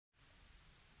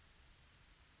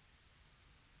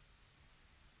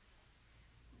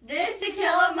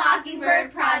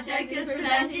Kellenberg Project is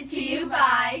presented to you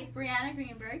by Brianna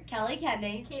Greenberg, Kelly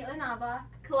Kennedy, Caitlin Abba,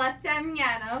 Colette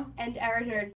Samiano, and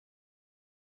Eric.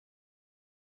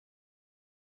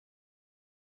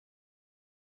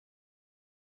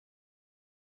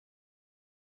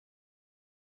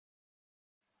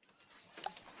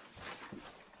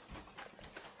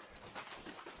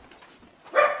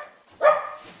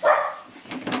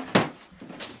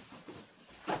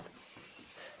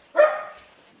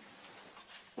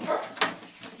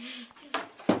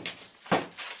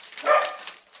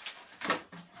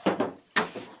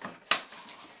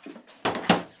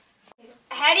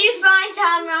 How do you find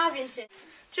Tom Robinson?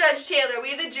 Judge Taylor,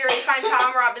 we the jury find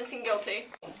Tom Robinson guilty.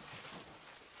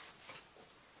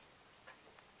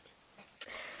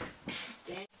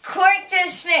 Court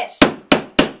dismissed.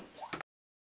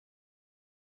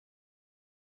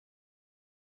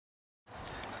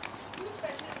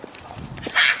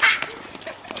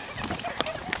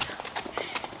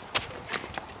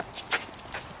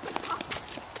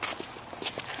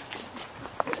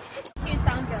 He was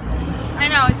found guilty. I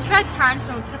know, it's about time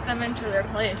someone put them into their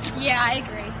place. Yeah, I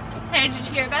agree. Hey, did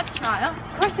you hear about the trial?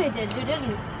 Of course I did. Who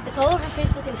didn't? It's all over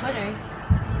Facebook and Twitter.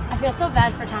 I feel so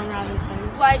bad for Tom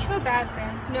Robinson. Why'd you feel bad for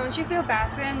him? No one should feel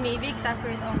bad for him, maybe except for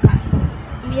his own kind.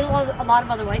 I mean, a lot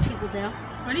of other white people do.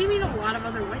 What do you mean a lot of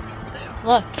other white people do?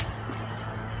 Look.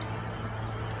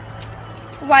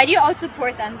 Why do you all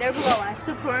support them? They're below us.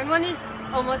 Supporting one is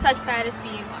almost as bad as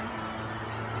being one.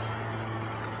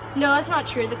 No, that's not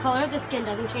true. The color of their skin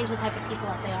doesn't change the type of people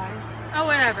that they are. Oh,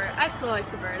 whatever. I still like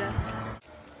the verdict.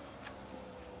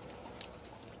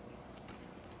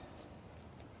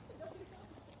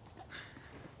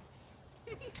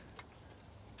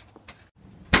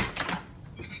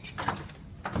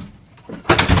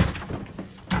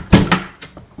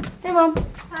 Hey, Mom.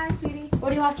 Hi, sweetie.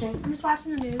 What are you watching? I'm just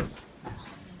watching the news.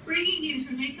 Breaking news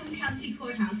from Macomb County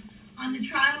Courthouse on the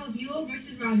trial of Ewell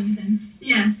versus Robinson.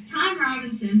 Yes, Tom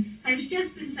Robinson has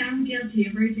just been found guilty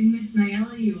of raping Miss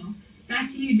Mariella Ewell. Back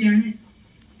to you, Janet.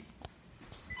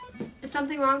 Is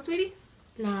something wrong, sweetie?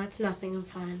 No, it's nothing. I'm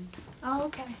fine. Oh,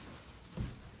 okay.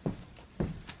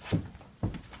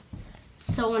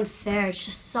 It's so unfair. It's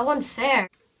just so unfair.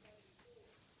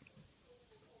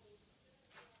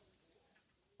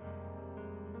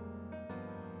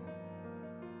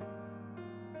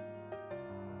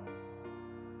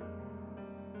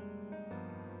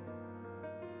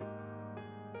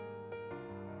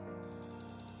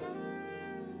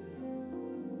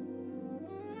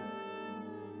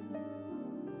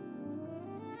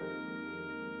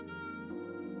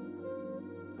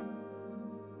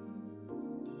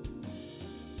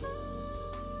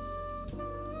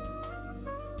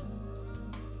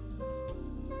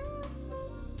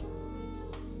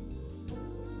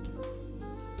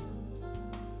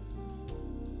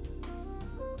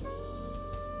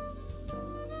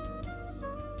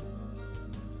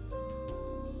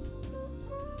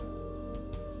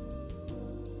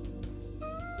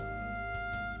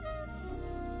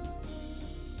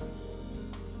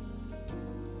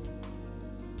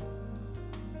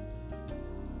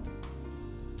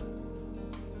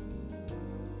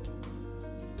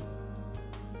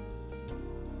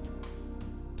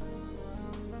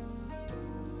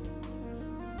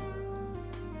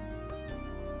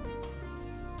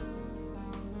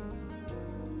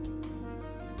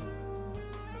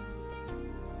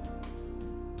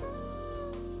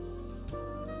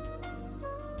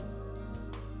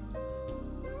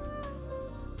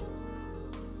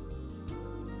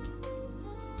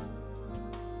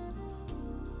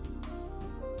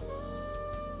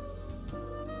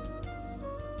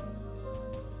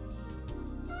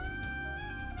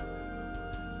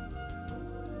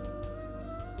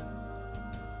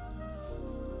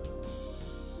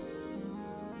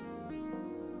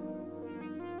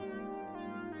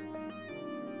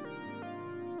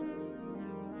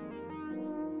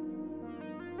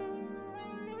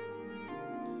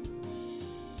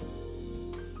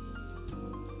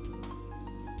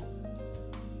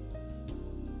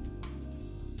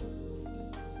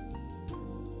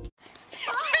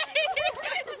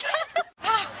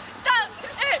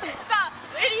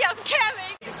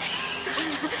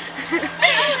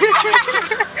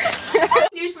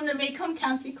 News from the Macomb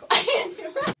County Court.